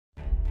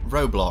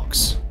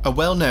Roblox, a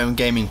well-known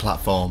gaming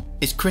platform,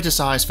 is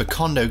criticised for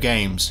condo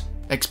games,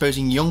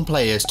 exposing young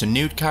players to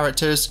nude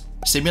characters,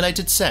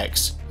 simulated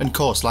sex, and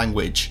coarse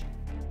language.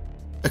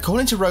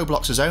 According to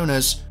Roblox's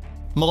owners,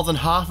 more than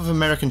half of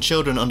American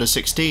children under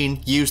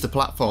 16 use the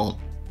platform,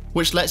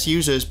 which lets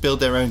users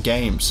build their own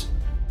games.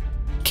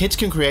 Kids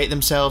can create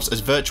themselves as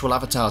virtual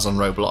avatars on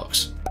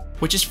Roblox,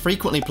 which is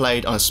frequently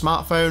played on a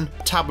smartphone,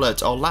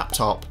 tablet, or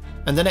laptop,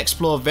 and then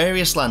explore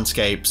various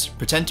landscapes,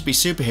 pretend to be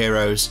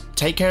superheroes,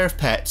 take care of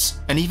pets,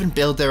 and even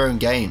build their own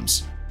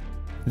games.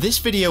 This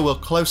video will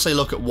closely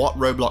look at what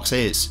Roblox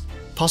is,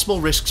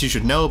 possible risks you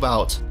should know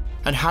about,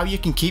 and how you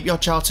can keep your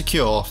child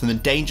secure from the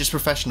dangerous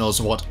professionals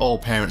who want all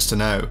parents to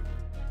know.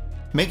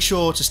 Make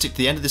sure to stick to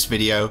the end of this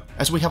video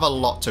as we have a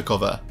lot to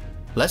cover.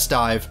 Let's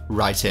dive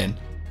right in.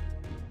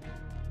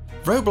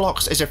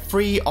 Roblox is a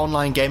free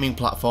online gaming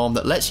platform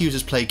that lets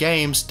users play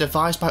games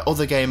devised by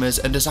other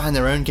gamers and design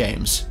their own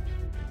games.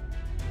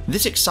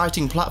 This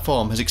exciting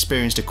platform has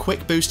experienced a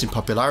quick boost in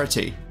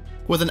popularity,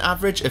 with an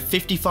average of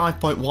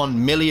 55.1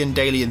 million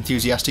daily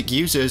enthusiastic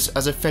users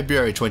as of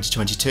February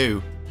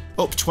 2022,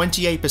 up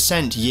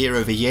 28% year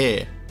over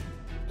year.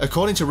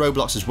 According to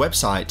Roblox's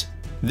website,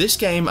 this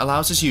game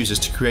allows its users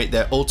to create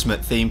their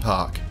ultimate theme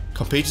park,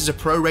 compete as a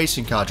pro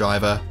racing car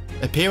driver,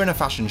 appear in a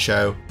fashion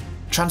show,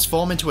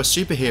 transform into a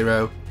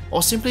superhero,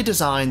 or simply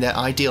design their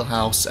ideal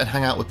house and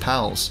hang out with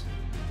pals.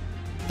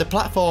 The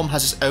platform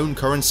has its own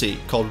currency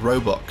called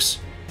Robux,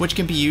 which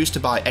can be used to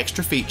buy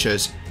extra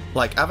features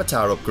like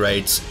avatar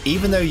upgrades,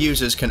 even though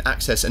users can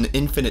access an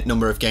infinite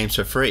number of games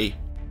for free.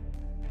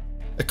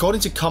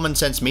 According to Common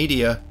Sense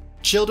Media,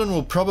 children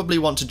will probably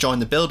want to join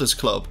the Builders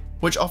Club,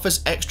 which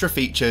offers extra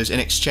features in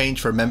exchange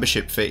for a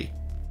membership fee.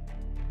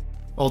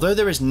 Although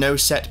there is no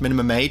set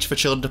minimum age for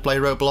children to play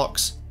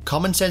Roblox,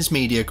 Common Sense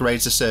Media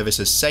grades the service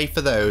as safe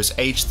for those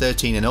aged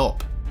 13 and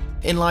up,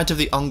 in light of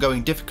the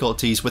ongoing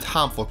difficulties with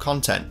harmful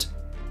content.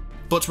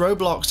 But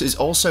Roblox is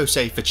also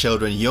safe for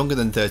children younger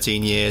than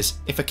 13 years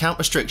if account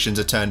restrictions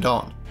are turned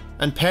on,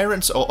 and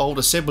parents or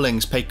older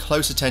siblings pay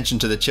close attention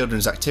to the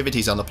children's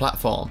activities on the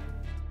platform.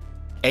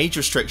 Age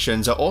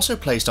restrictions are also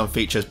placed on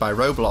features by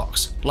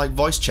Roblox, like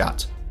voice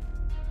chat.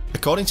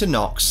 According to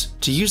Nox,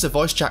 to use the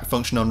voice chat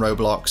function on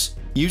Roblox,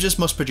 users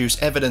must produce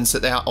evidence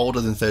that they are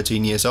older than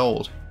 13 years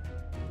old.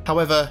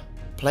 However,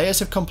 players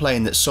have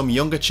complained that some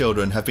younger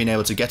children have been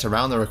able to get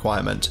around the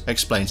requirement,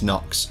 explains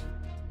Nox.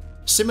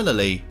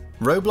 Similarly,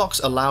 Roblox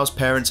allows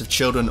parents of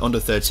children under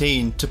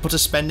 13 to put a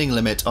spending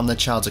limit on their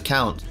child's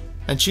account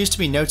and choose to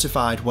be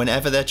notified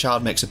whenever their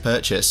child makes a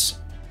purchase.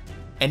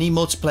 Any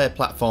multiplayer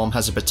platform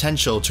has the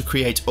potential to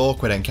create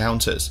awkward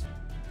encounters.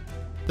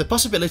 The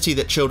possibility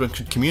that children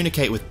could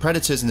communicate with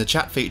predators in the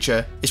chat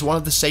feature is one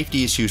of the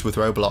safety issues with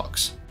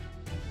Roblox.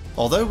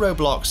 Although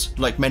Roblox,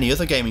 like many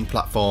other gaming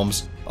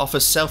platforms,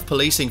 offers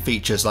self-policing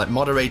features like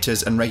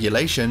moderators and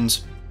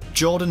regulations,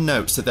 Jordan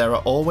notes that there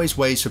are always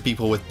ways for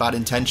people with bad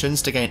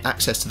intentions to gain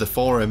access to the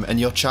forum and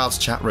your child's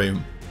chat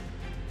room.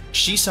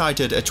 She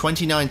cited a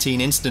 2019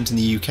 incident in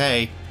the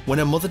UK when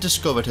a mother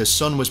discovered her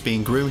son was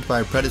being groomed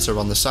by a predator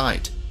on the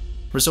site,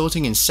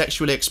 resulting in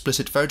sexually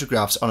explicit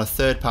photographs on a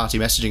third-party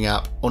messaging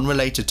app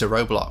unrelated to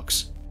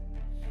Roblox.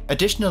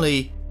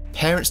 Additionally,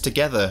 Parents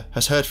Together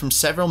has heard from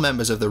several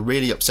members of the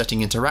really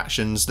upsetting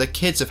interactions their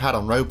kids have had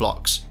on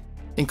Roblox,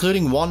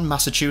 including one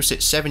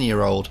Massachusetts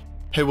 7-year-old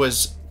who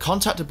was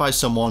contacted by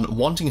someone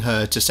wanting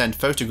her to send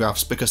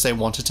photographs because they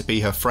wanted to be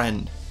her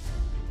friend.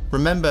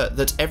 Remember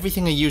that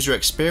everything a user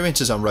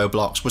experiences on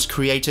Roblox was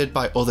created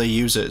by other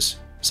users,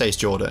 says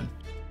Jordan.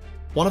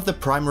 One of the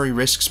primary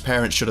risks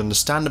parents should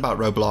understand about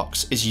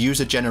Roblox is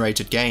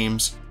user-generated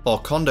games, or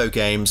condo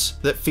games,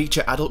 that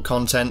feature adult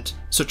content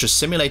such as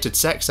simulated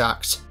sex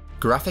acts,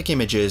 graphic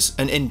images,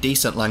 and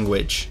indecent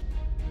language.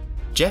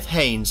 Jeff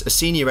Haynes, a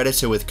senior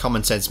editor with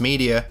Common Sense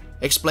Media,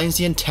 explains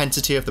the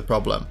intensity of the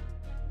problem.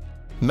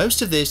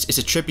 Most of this is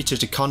attributed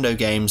to condo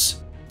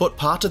games, but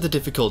part of the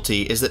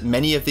difficulty is that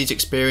many of these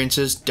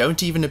experiences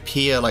don't even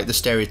appear like the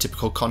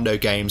stereotypical condo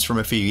games from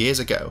a few years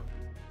ago.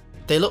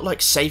 They look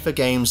like safer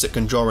games that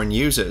can draw in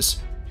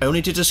users,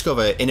 only to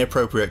discover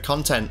inappropriate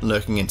content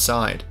lurking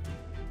inside.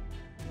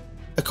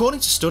 According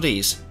to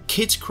studies,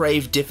 kids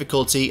crave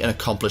difficulty and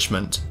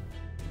accomplishment.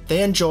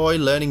 They enjoy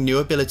learning new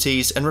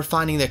abilities and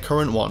refining their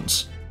current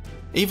ones.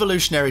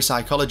 Evolutionary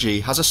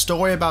psychology has a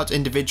story about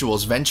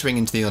individuals venturing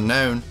into the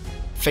unknown,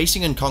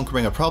 facing and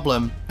conquering a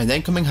problem, and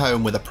then coming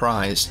home with a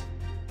prize.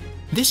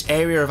 This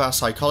area of our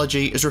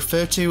psychology is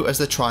referred to as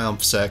the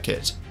triumph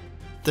circuit.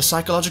 The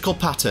psychological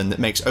pattern that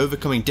makes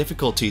overcoming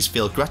difficulties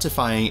feel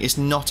gratifying is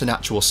not an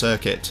actual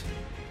circuit.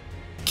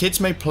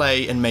 Kids may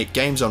play and make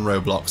games on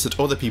Roblox that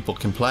other people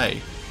can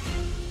play.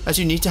 As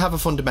you need to have a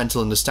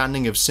fundamental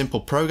understanding of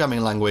simple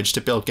programming language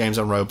to build games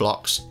on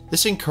Roblox,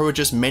 this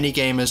encourages many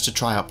gamers to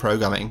try out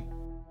programming.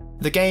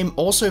 The game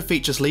also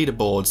features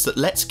leaderboards that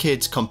lets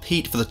kids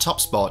compete for the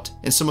top spot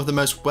in some of the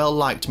most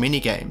well-liked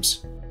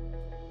minigames.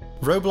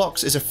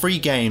 Roblox is a free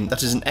game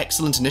that is an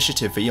excellent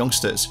initiative for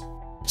youngsters.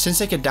 Since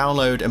they can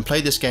download and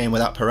play this game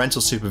without parental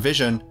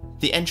supervision,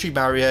 the entry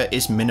barrier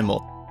is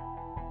minimal.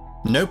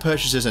 No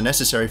purchases are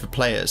necessary for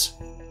players.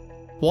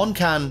 One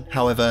can,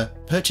 however,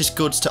 purchase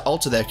goods to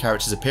alter their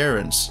character's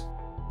appearance.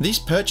 These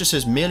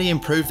purchases merely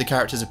improve the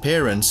character's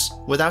appearance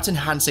without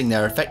enhancing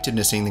their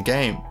effectiveness in the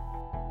game.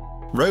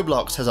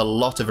 Roblox has a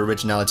lot of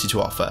originality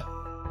to offer.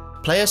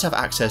 Players have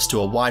access to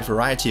a wide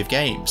variety of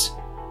games.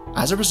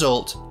 As a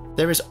result,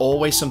 there is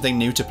always something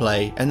new to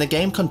play and the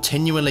game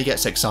continually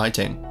gets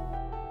exciting.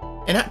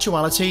 In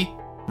actuality,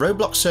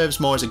 Roblox serves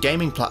more as a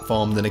gaming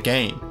platform than a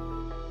game.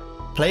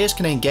 Players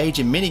can engage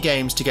in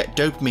mini-games to get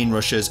dopamine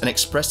rushes and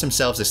express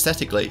themselves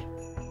aesthetically.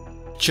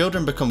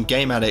 Children become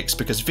game addicts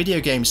because video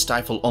games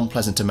stifle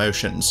unpleasant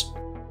emotions.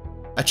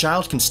 A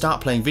child can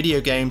start playing video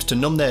games to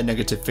numb their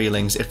negative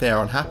feelings if they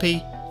are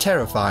unhappy,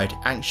 terrified,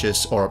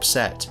 anxious, or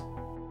upset.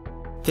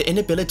 The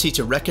inability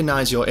to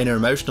recognize your inner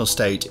emotional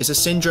state is a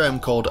syndrome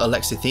called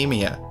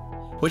alexithymia,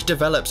 which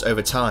develops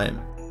over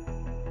time.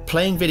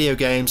 Playing video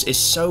games is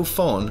so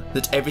fun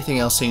that everything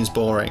else seems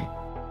boring.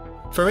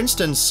 For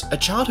instance, a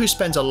child who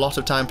spends a lot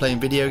of time playing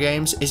video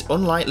games is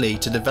unlikely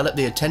to develop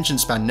the attention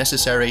span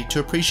necessary to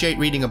appreciate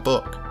reading a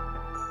book.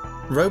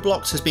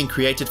 Roblox has been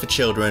created for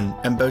children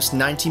and boasts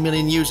 90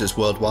 million users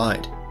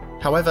worldwide.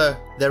 However,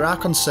 there are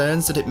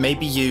concerns that it may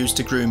be used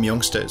to groom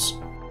youngsters.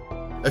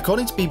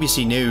 According to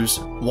BBC News,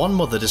 one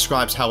mother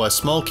describes how her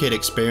small kid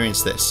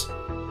experienced this.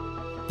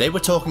 They were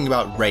talking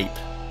about rape.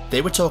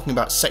 They were talking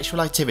about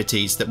sexual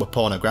activities that were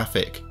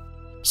pornographic.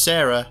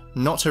 Sarah,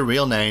 not her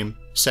real name,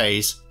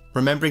 says,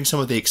 remembering some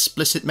of the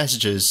explicit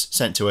messages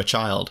sent to her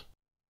child.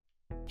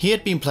 He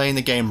had been playing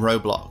the game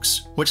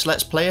Roblox, which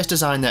lets players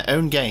design their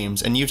own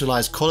games and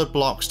utilise coloured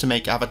blocks to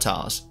make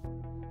avatars.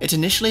 It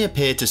initially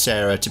appeared to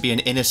Sarah to be an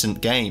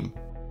innocent game.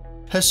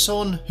 Her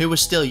son, who was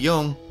still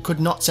young, could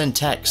not send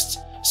texts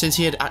since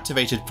he had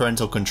activated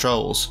parental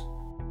controls.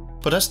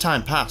 But as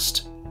time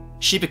passed,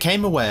 she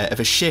became aware of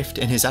a shift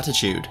in his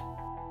attitude.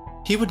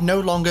 He would no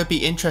longer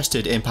be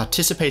interested in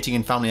participating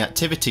in family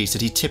activities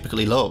that he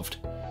typically loved.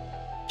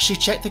 She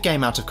checked the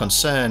game out of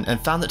concern and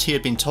found that he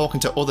had been talking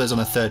to others on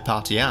a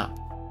third-party app.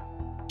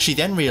 She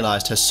then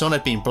realised her son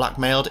had been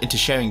blackmailed into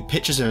sharing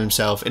pictures of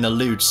himself in a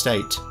lewd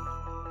state.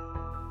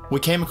 We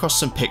came across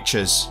some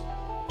pictures.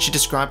 She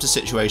described the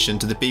situation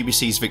to the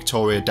BBC's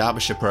Victoria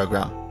Derbyshire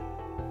programme.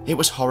 It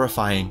was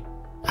horrifying.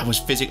 I was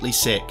physically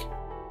sick.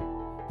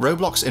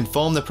 Roblox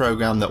informed the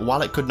programme that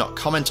while it could not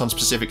comment on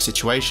specific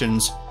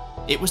situations,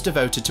 it was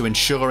devoted to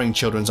ensuring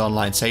children's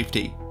online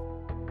safety.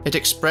 It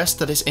expressed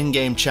that its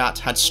in-game chat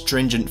had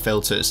stringent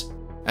filters,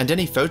 and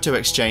any photo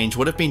exchange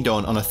would have been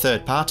done on a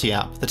third-party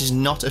app that is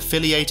not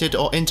affiliated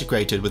or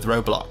integrated with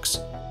Roblox.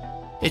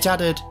 It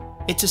added,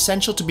 it's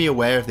essential to be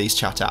aware of these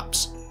chat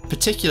apps,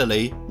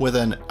 particularly with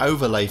an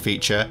overlay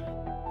feature,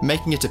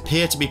 making it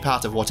appear to be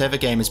part of whatever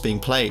game is being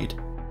played.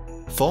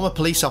 Former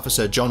police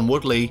officer John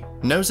Woodley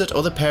knows that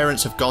other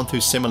parents have gone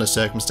through similar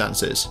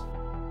circumstances.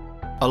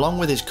 Along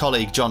with his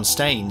colleague John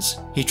Staines,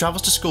 he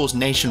travels to schools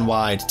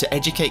nationwide to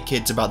educate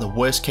kids about the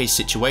worst-case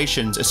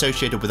situations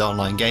associated with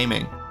online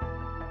gaming.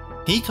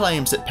 He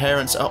claims that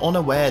parents are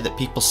unaware that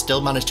people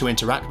still manage to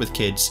interact with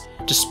kids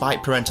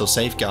despite parental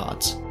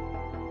safeguards.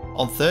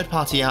 On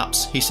third-party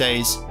apps, he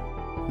says,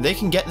 they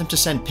can get them to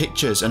send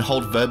pictures and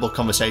hold verbal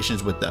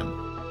conversations with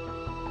them.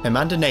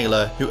 Amanda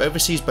Naylor, who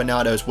oversees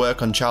Bernardo's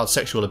work on child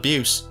sexual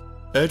abuse,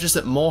 urges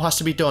that more has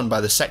to be done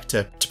by the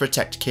sector to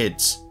protect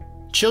kids.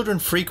 Children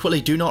frequently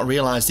do not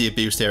realise the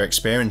abuse they are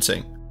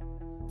experiencing.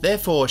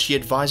 Therefore, she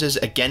advises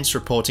against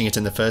reporting it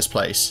in the first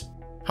place.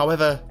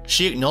 However,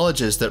 she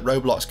acknowledges that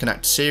Roblox can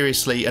act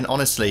seriously and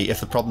honestly if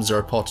the problems are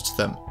reported to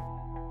them.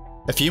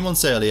 A few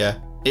months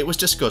earlier, it was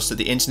discussed that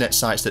the internet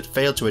sites that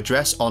failed to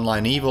address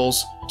online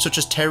evils, such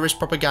as terrorist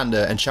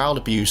propaganda and child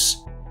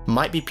abuse,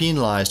 might be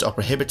penalised or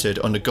prohibited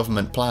under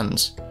government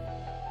plans.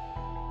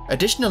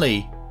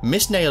 Additionally,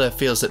 Miss Naylor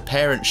feels that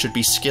parents should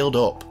be skilled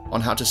up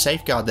on how to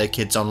safeguard their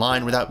kids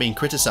online without being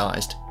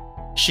criticised.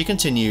 She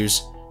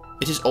continues,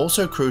 it is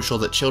also crucial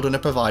that children are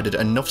provided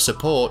enough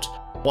support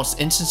once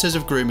instances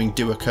of grooming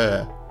do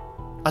occur,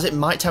 as it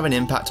might have an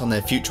impact on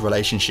their future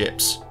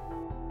relationships.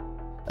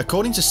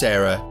 According to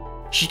Sarah,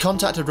 she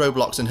contacted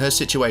Roblox in her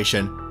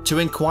situation to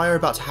inquire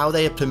about how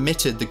they had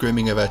permitted the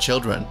grooming of her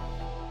children.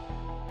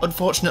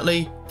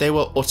 Unfortunately, they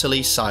were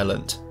utterly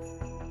silent.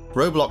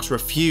 Roblox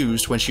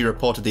refused when she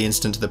reported the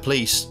incident to the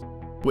police,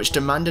 which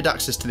demanded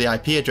access to the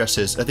IP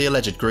addresses of the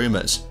alleged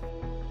groomers.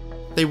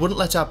 They wouldn't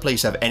let our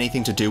police have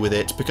anything to do with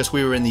it because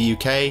we were in the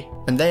UK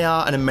and they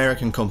are an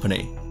American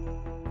company,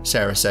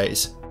 Sarah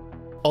says.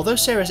 Although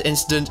Sarah's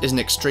incident is an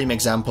extreme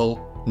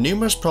example,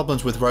 numerous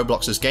problems with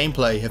Roblox's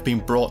gameplay have been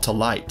brought to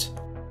light.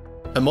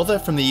 A mother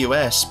from the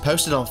US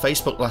posted on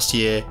Facebook last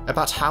year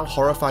about how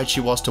horrified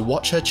she was to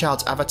watch her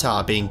child's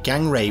avatar being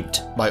gang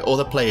raped by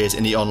other players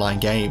in the online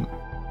game.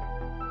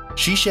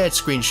 She shared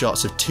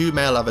screenshots of 2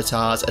 male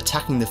avatars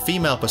attacking the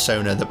female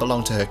persona that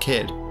belonged to her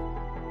kid.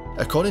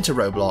 According to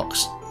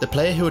Roblox, the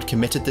player who had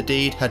committed the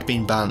deed had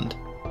been banned.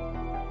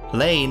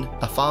 Lane,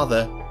 a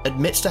father,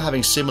 admits to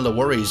having similar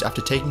worries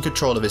after taking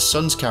control of his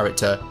son's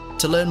character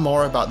to learn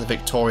more about the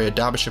Victoria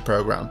Derbyshire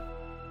programme.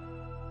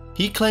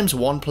 He claims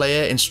one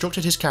player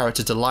instructed his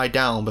character to lie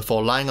down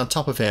before lying on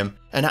top of him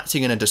and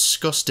acting in a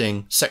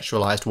disgusting,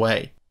 sexualized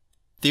way.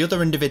 The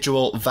other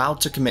individual vowed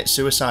to commit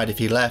suicide if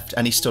he left,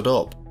 and he stood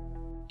up.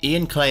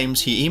 Ian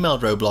claims he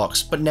emailed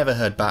Roblox but never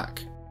heard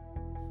back.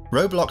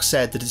 Roblox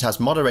said that it has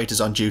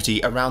moderators on duty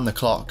around the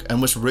clock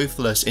and was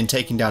ruthless in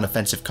taking down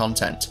offensive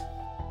content.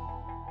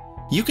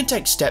 You can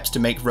take steps to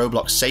make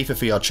Roblox safer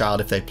for your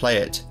child if they play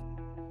it.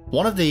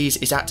 One of these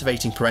is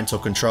activating parental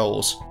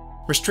controls,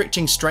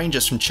 restricting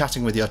strangers from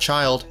chatting with your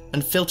child,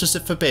 and filters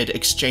that forbid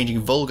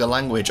exchanging vulgar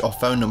language or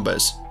phone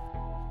numbers.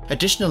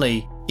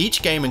 Additionally,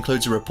 each game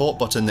includes a report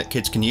button that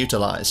kids can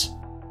utilise.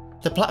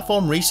 The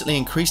platform recently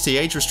increased the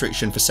age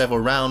restriction for several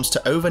rounds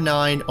to over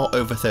 9 or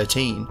over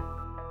 13.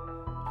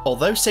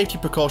 Although safety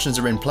precautions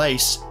are in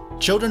place,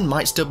 children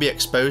might still be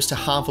exposed to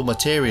harmful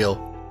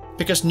material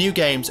because new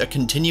games are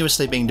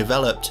continuously being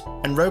developed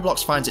and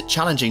Roblox finds it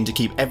challenging to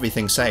keep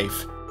everything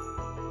safe.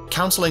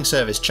 Counselling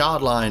service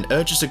Childline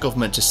urges the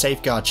government to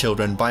safeguard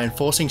children by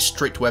enforcing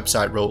strict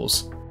website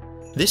rules.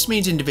 This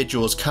means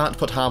individuals can't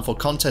put harmful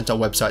content on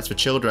websites for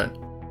children.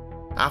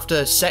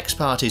 After sex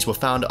parties were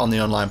found on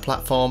the online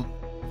platform,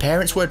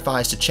 parents were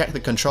advised to check the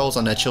controls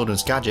on their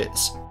children's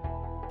gadgets.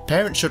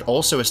 Parents should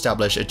also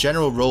establish a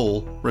general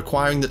rule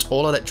requiring that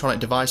all electronic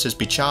devices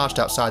be charged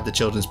outside the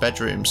children's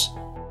bedrooms.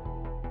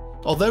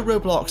 Although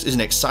Roblox is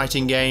an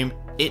exciting game,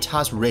 it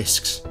has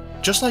risks,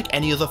 just like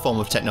any other form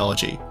of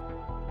technology.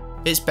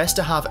 It's best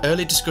to have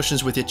early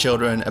discussions with your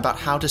children about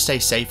how to stay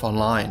safe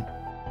online.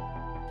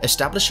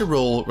 Establish a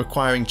rule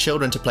requiring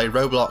children to play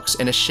Roblox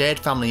in a shared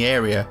family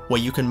area where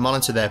you can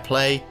monitor their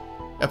play,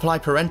 apply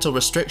parental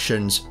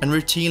restrictions, and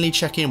routinely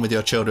check in with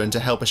your children to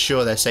help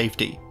assure their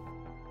safety.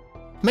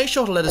 Make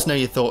sure to let us know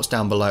your thoughts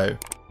down below.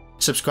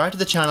 Subscribe to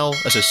the channel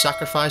as a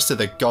sacrifice to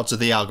the gods of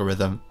the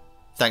algorithm.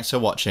 Thanks for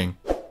watching.